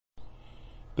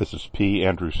This is P.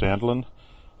 Andrew Sandlin,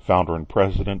 founder and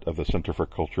president of the Center for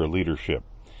Cultural Leadership.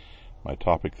 My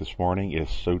topic this morning is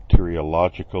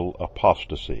Soteriological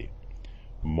Apostasy,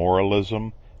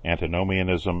 Moralism,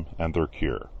 Antinomianism, and their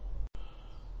cure.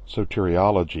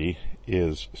 Soteriology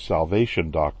is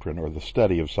salvation doctrine, or the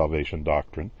study of salvation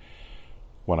doctrine.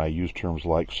 When I use terms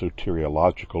like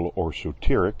soteriological or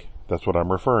soteric, that's what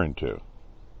I'm referring to.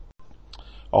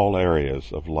 All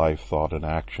areas of life, thought, and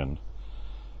action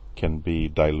can be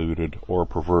diluted or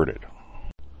perverted.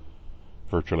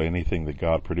 Virtually anything that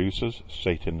God produces,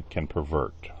 Satan can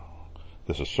pervert.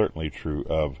 This is certainly true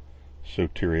of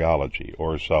soteriology,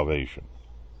 or salvation.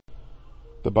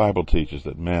 The Bible teaches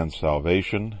that man's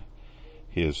salvation,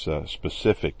 his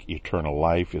specific eternal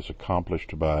life, is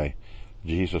accomplished by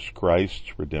Jesus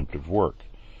Christ's redemptive work,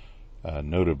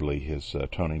 notably his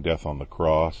atoning death on the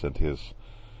cross and his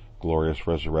glorious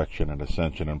resurrection and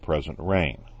ascension and present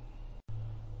reign.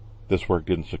 This work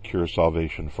didn't secure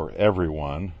salvation for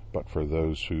everyone, but for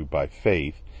those who, by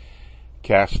faith,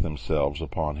 cast themselves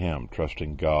upon him,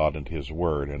 trusting God and his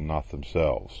word and not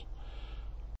themselves.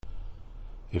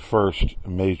 A first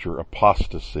major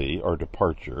apostasy, or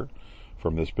departure,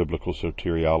 from this biblical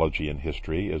soteriology in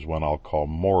history is one I'll call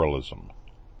moralism.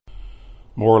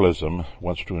 Moralism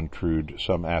wants to intrude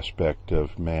some aspect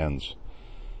of man's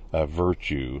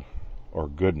virtue or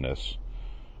goodness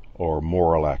or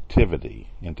moral activity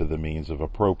into the means of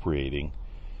appropriating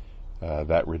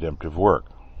that redemptive work.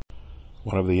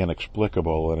 One of the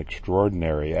inexplicable and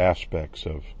extraordinary aspects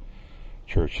of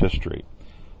church history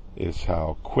is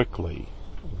how quickly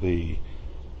the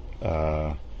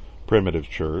primitive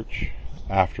church,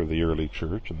 after the early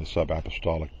church in the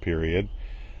sub-apostolic period,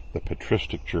 the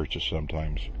patristic church is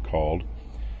sometimes called,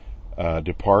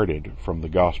 departed from the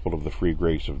gospel of the free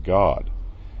grace of God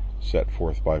set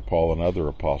forth by Paul and other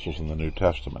apostles in the New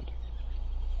Testament.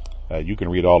 You can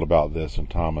read all about this in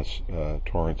Thomas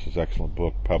Torrance's excellent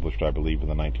book, published, I believe, in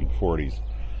the 1940s,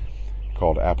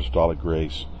 called Apostolic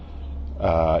Grace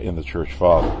in the Church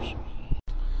Fathers.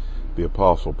 The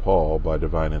Apostle Paul, by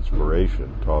divine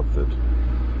inspiration, taught that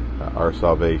our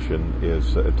salvation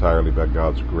is entirely by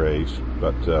God's grace,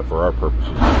 but for our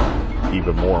purposes,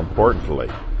 even more importantly,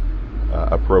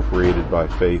 appropriated by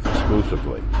faith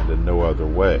exclusively and in no other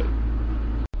way.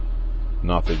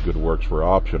 Not that good works were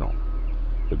optional.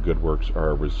 The good works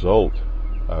are a result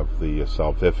of the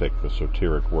salvific, the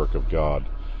soteric work of God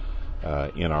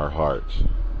in our hearts,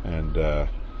 and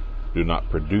do not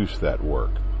produce that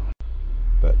work.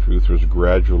 That truth was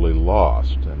gradually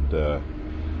lost, and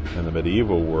in the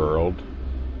medieval world,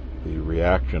 the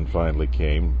reaction finally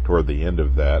came toward the end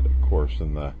of that, of course,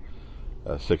 in the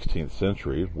 16th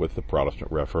century with the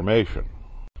Protestant Reformation.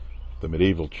 The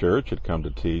medieval church had come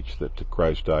to teach that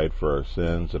Christ died for our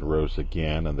sins and rose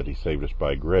again, and that he saved us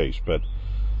by grace, but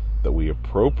that we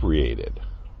appropriated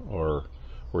or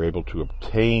were able to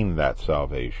obtain that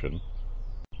salvation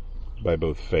by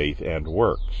both faith and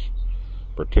works,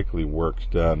 particularly works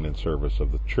done in service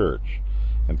of the church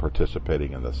and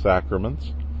participating in the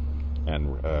sacraments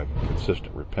and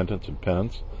consistent repentance and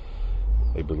penance.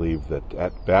 They believe that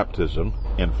at baptism,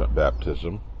 infant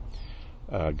baptism,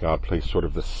 God placed sort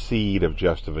of the seed of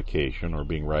justification, or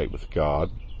being right with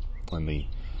God, in the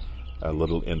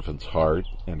little infant's heart,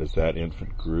 and as that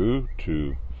infant grew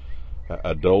to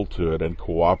adulthood and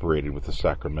cooperated with the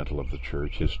sacramental of the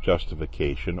church, his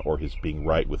justification, or his being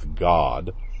right with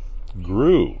God,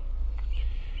 grew.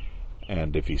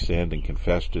 And if he sinned and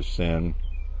confessed his sin,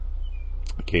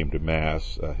 came to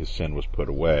Mass, his sin was put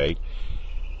away.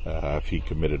 If he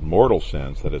committed mortal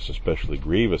sins, that is especially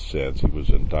grievous sins, he was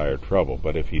in dire trouble.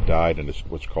 But if he died in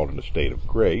what's called in a state of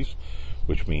grace,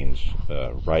 which means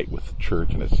right with the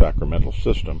church and its sacramental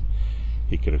system,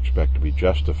 he could expect to be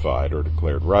justified or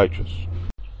declared righteous.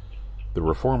 The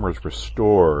Reformers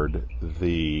restored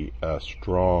the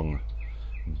strong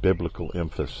biblical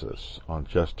emphasis on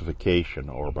justification,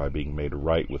 or by being made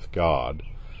right with God,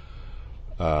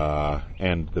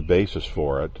 and the basis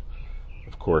for it,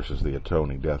 of course, is the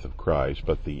atoning death of Christ,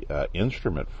 but the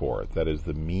instrument for it, that is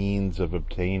the means of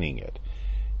obtaining it,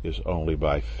 is only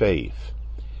by faith.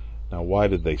 Now, why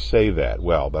did they say that?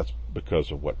 Well, that's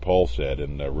because of what Paul said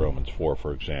in Romans 4,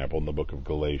 for example, in the book of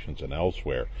Galatians and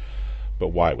elsewhere. But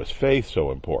why was faith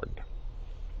so important?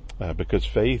 Because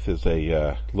faith is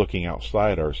a looking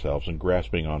outside ourselves and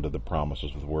grasping onto the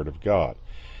promises of the Word of God.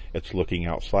 It's looking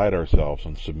outside ourselves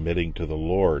and submitting to the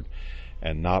Lord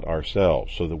and not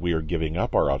ourselves, so that we are giving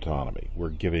up our autonomy. We're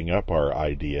giving up our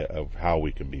idea of how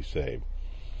we can be saved.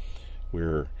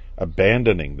 We're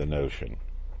abandoning the notion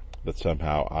that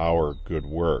somehow our good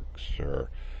works or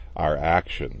our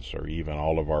actions or even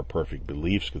all of our perfect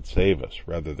beliefs could save us,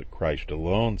 rather that Christ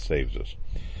alone saves us.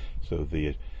 So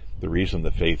the reason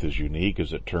that faith is unique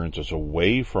is it turns us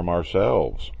away from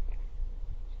ourselves.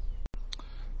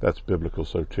 That's biblical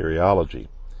soteriology.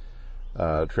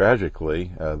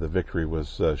 Tragically, the victory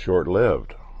was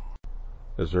short-lived.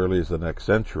 As early as the next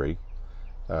century,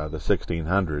 the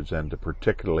 1600s, and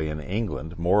particularly in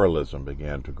England, moralism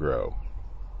began to grow.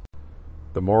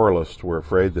 The moralists were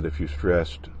afraid that if you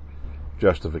stressed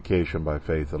justification by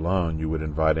faith alone, you would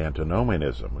invite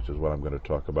Antinomianism, which is what I'm going to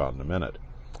talk about in a minute.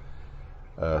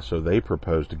 So they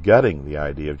proposed gutting the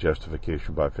idea of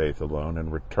justification by faith alone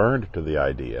and returned to the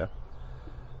idea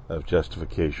of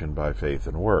justification by faith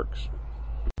and works.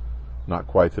 Not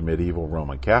quite the medieval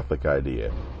Roman Catholic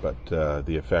idea, but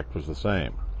the effect was the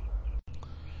same.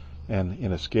 An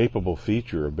inescapable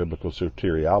feature of biblical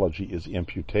soteriology is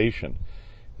imputation.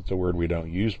 It's a word we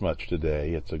don't use much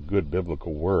today. It's a good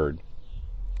biblical word.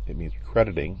 It means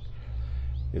crediting.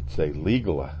 It's a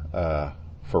legal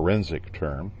forensic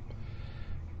term,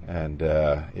 and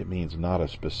it means not a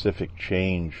specific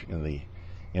change in the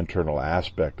internal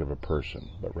aspect of a person,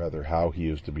 but rather how he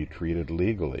is to be treated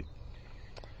legally.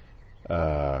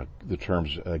 The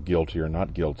terms guilty or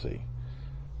not guilty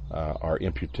are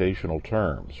imputational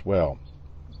terms. Well,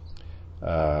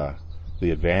 the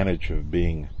advantage of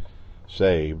being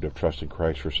saved, of trusting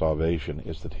Christ for salvation,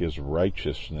 is that his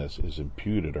righteousness is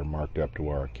imputed or marked up to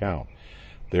our account.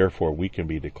 Therefore, we can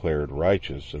be declared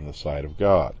righteous in the sight of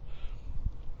God.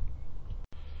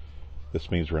 This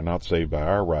means we're not saved by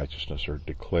our righteousness or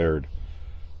declared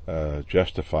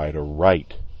justified or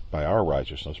right by our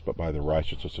righteousness, but by the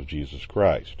righteousness of Jesus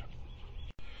Christ.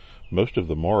 Most of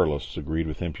the moralists agreed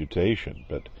with imputation,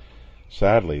 but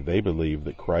sadly they believed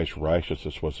that Christ's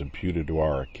righteousness was imputed to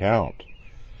our account.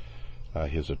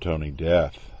 His atoning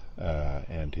death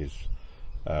and his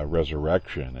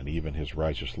resurrection and even his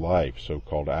righteous life,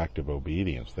 so-called active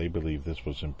obedience, they believed this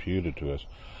was imputed to us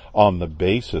on the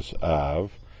basis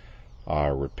of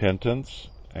our repentance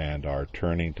and our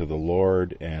turning to the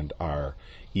Lord and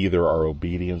either our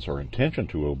obedience or intention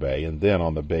to obey, and then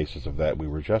on the basis of that we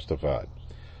were justified.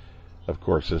 Of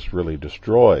course, this really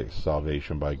destroys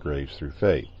salvation by grace through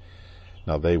faith.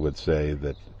 Now, they would say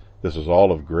that this is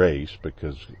all of grace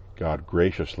because God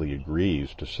graciously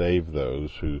agrees to save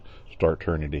those who start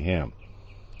turning to him.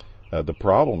 The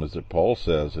problem is that Paul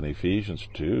says in Ephesians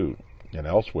 2 and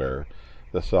elsewhere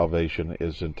that salvation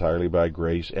is entirely by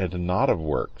grace and not of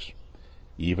works,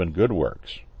 even good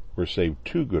works. We're saved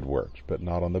to good works, but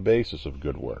not on the basis of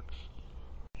good works.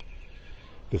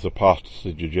 This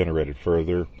apostasy degenerated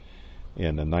further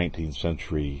in the 19th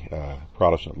century.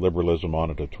 Protestant liberalism on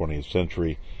into the 20th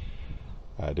century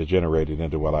degenerated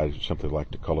into what I simply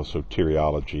like to call a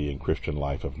soteriology in Christian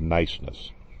life of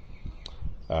niceness.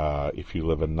 If you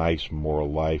live a nice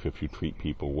moral life, if you treat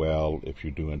people well, if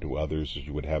you do unto others as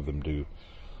you would have them do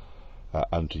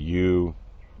unto you,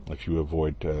 if you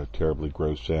avoid terribly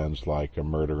gross sins like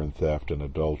murder and theft and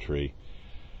adultery,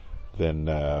 then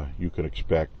you can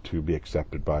expect to be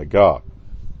accepted by God.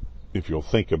 If you'll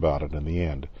think about it in the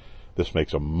end, this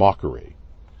makes a mockery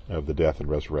of the death and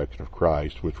resurrection of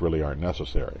Christ, which really aren't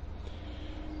necessary.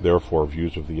 Therefore,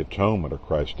 views of the atonement of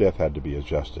Christ's death had to be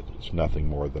adjusted. It's nothing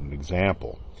more than an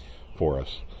example for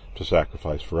us to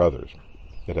sacrifice for others.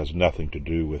 It has nothing to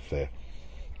do with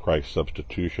Christ's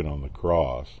substitution on the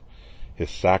cross,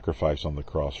 his sacrifice on the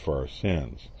cross for our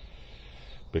sins,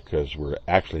 because we're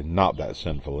actually not that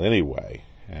sinful anyway,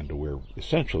 and we're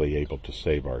essentially able to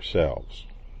save ourselves.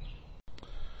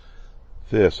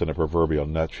 This, in a proverbial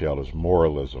nutshell, is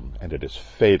moralism, and it is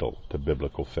fatal to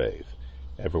biblical faith.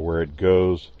 Everywhere it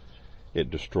goes, it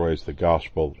destroys the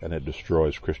gospel, and it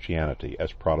destroys Christianity,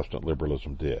 as Protestant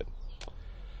liberalism did.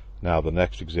 Now, the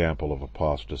next example of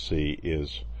apostasy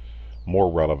is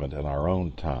more relevant in our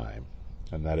own time,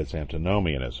 and that is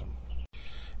Antinomianism.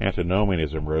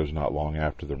 Antinomianism rose not long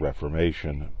after the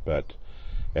Reformation, but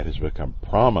it has become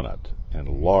prominent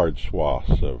in large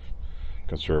swaths of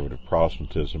conservative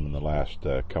Protestantism in the last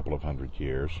couple of hundred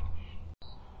years.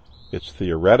 Its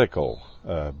theoretical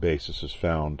basis is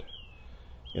found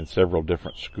in several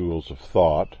different schools of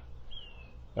thought.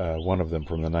 One of them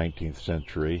from the 19th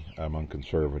century among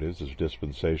conservatives is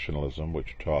dispensationalism,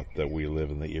 which taught that we live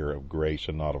in the era of grace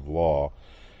and not of law,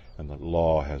 and that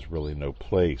law has really no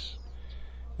place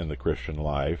in the Christian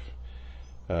life.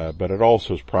 But it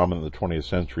also is prominent in the 20th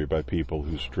century by people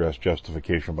who stress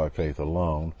justification by faith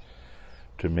alone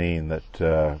to mean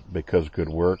that because good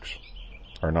works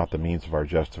are not the means of our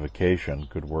justification,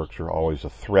 good works are always a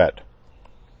threat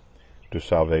to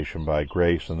salvation by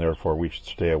grace, and therefore we should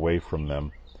stay away from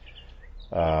them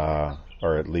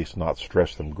or at least not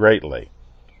stress them greatly.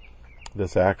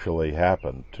 This actually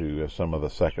happened to some of the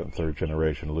second and third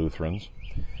generation Lutherans.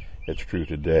 It's true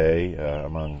today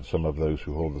among some of those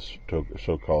who hold the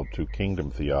so-called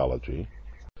two-kingdom theology,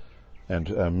 and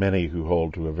many who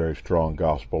hold to a very strong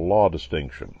gospel law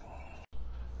distinction.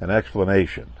 An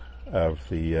explanation of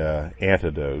the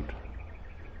antidote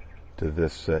to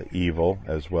this evil,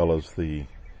 as well as the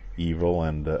evil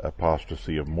and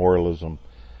apostasy of moralism,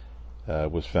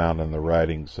 was found in the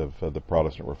writings of the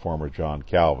Protestant reformer John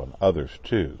Calvin, others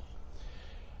too.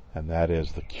 And that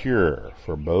is the cure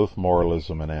for both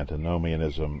moralism and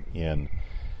antinomianism in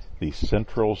the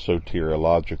central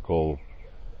soteriological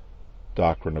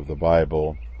doctrine of the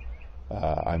Bible.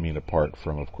 Apart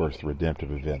from, of course, the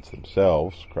redemptive events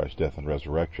themselves, Christ's death and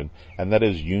resurrection, and that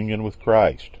is union with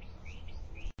Christ.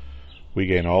 We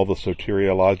gain all the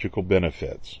soteriological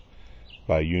benefits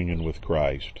by union with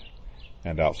Christ,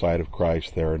 and outside of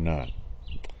Christ there are none.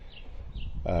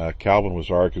 Calvin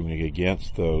was arguing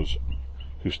against those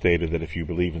who stated that if you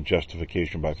believe in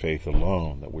justification by faith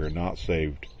alone, that we're not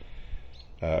saved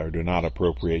or do not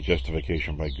appropriate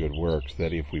justification by good works,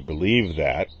 that if we believe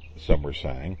that, some were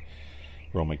saying,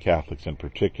 Roman Catholics in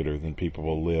particular, then people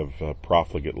will live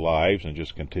profligate lives and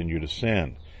just continue to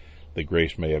sin, that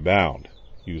grace may abound,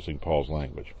 using Paul's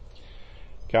language.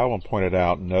 Calvin pointed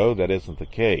out, no, that isn't the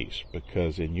case,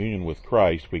 because in union with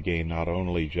Christ we gain not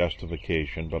only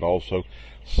justification, but also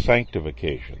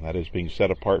sanctification, that is, being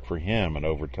set apart for Him, and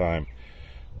over time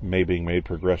being made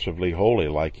progressively holy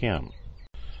like Him.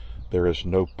 There is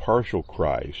no partial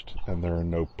Christ, and there are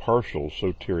no partial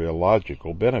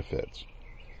soteriological benefits.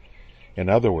 In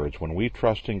other words, when we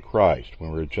trust in Christ,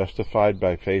 when we're justified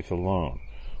by faith alone,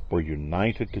 we're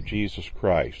united to Jesus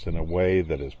Christ in a way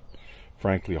that is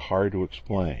frankly hard to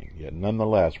explain, yet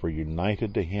nonetheless we're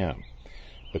united to Him,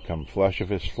 become flesh of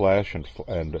His flesh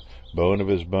and bone of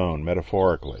His bone,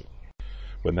 metaphorically.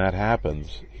 When that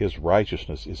happens, His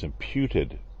righteousness is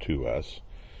imputed to us.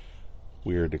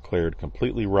 We are declared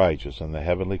completely righteous in the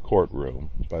heavenly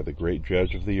courtroom by the great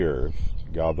judge of the earth,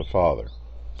 God the Father.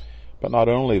 But not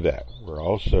only that, we're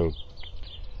also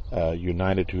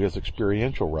united to His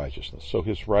experiential righteousness. So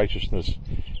His righteousness,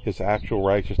 His actual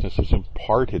righteousness, is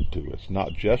imparted to us,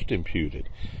 not just imputed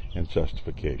in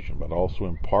justification, but also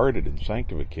imparted in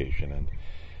sanctification and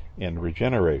in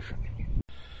regeneration.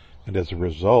 And as a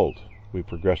result, we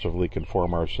progressively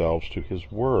conform ourselves to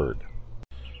His Word.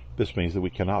 This means that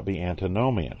we cannot be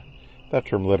antinomian. That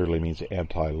term literally means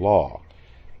anti-law.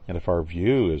 And if our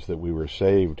view is that we were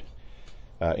saved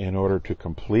in order to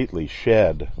completely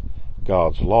shed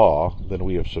God's law, then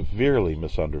we have severely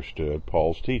misunderstood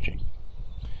Paul's teaching.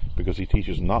 Because he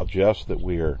teaches not just that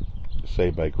we are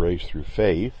saved by grace through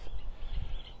faith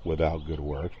without good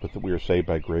works, but that we are saved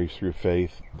by grace through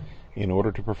faith in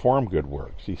order to perform good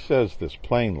works. He says this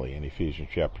plainly in Ephesians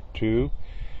chapter 2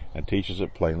 and teaches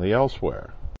it plainly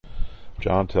elsewhere.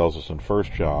 John tells us in 1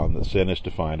 John that sin is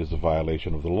defined as a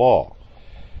violation of the law,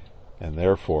 and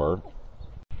therefore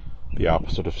the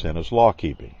opposite of sin is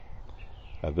law-keeping.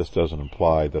 This doesn't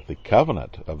imply that the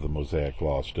covenant of the Mosaic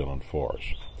law is still in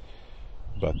force,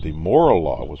 but the moral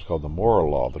law, what's called the moral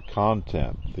law, the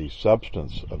content, the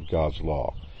substance of God's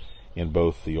law in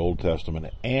both the Old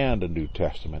Testament and the New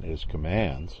Testament, His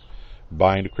commands,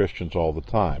 bind Christians all the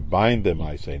time. Bind them,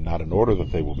 I say, not in order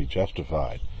that they will be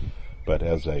justified, but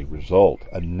as a result,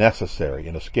 a necessary,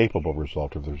 inescapable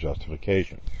result of their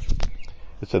justification.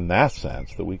 It's in that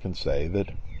sense that we can say that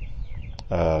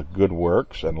good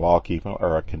works and law-keeping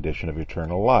are a condition of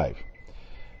eternal life.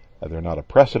 They're not a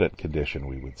precedent condition,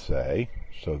 we would say,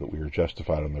 so that we are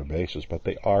justified on their basis, but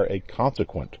they are a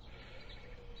consequent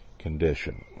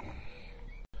condition.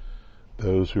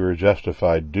 Those who are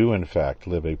justified do, in fact,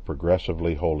 live a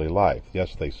progressively holy life.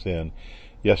 Yes, they sin.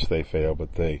 Yes, they fail,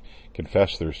 but they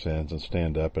confess their sins and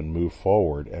stand up and move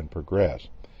forward and progress.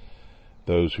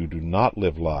 Those who do not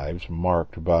live lives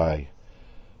marked by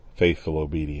faithful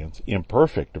obedience,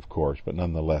 imperfect, of course, but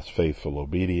nonetheless faithful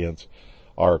obedience,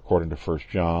 are, according to 1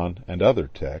 John and other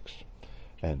texts,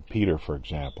 and Peter, for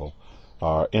example,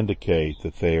 indicate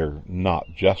that they are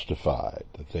not justified,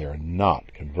 that they are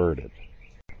not converted.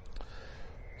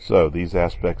 So these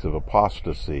aspects of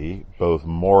apostasy, both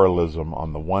moralism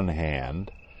on the one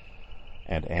hand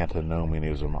and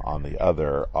antinomianism on the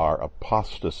other, are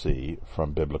apostasy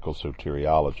from biblical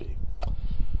soteriology.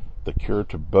 The cure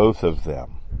to both of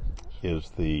them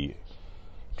is the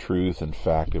truth and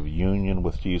fact of union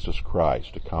with Jesus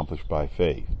Christ, accomplished by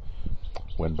faith.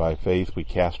 When by faith we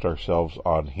cast ourselves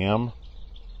on Him,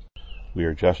 we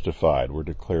are justified, we're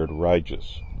declared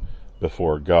righteous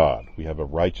before God. We have a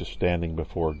righteous standing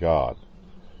before God.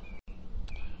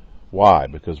 Why?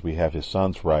 Because we have his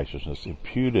Son's righteousness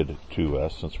imputed to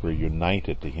us since we're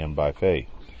united to him by faith.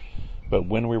 But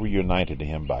when we were united to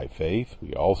him by faith,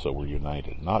 we also were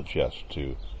united not just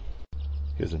to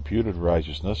his imputed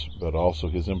righteousness, but also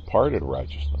his imparted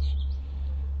righteousness.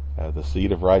 The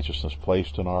seed of righteousness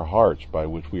placed in our hearts by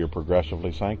which we are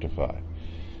progressively sanctified.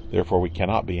 Therefore, we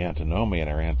cannot be antinomian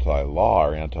or anti-law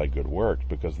or anti-good works,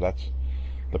 because that's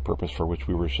the purpose for which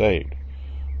we were saved.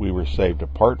 We were saved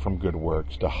apart from good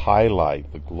works to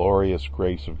highlight the glorious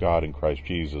grace of God in Christ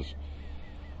Jesus,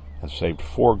 and saved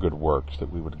for good works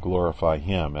that we would glorify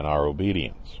him in our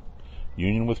obedience.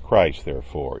 Union with Christ,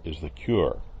 therefore, is the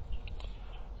cure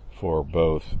for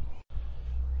both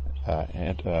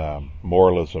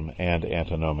moralism and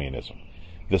antinomianism.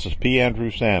 This is P. Andrew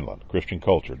Sandlin,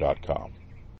 ChristianCulture.com.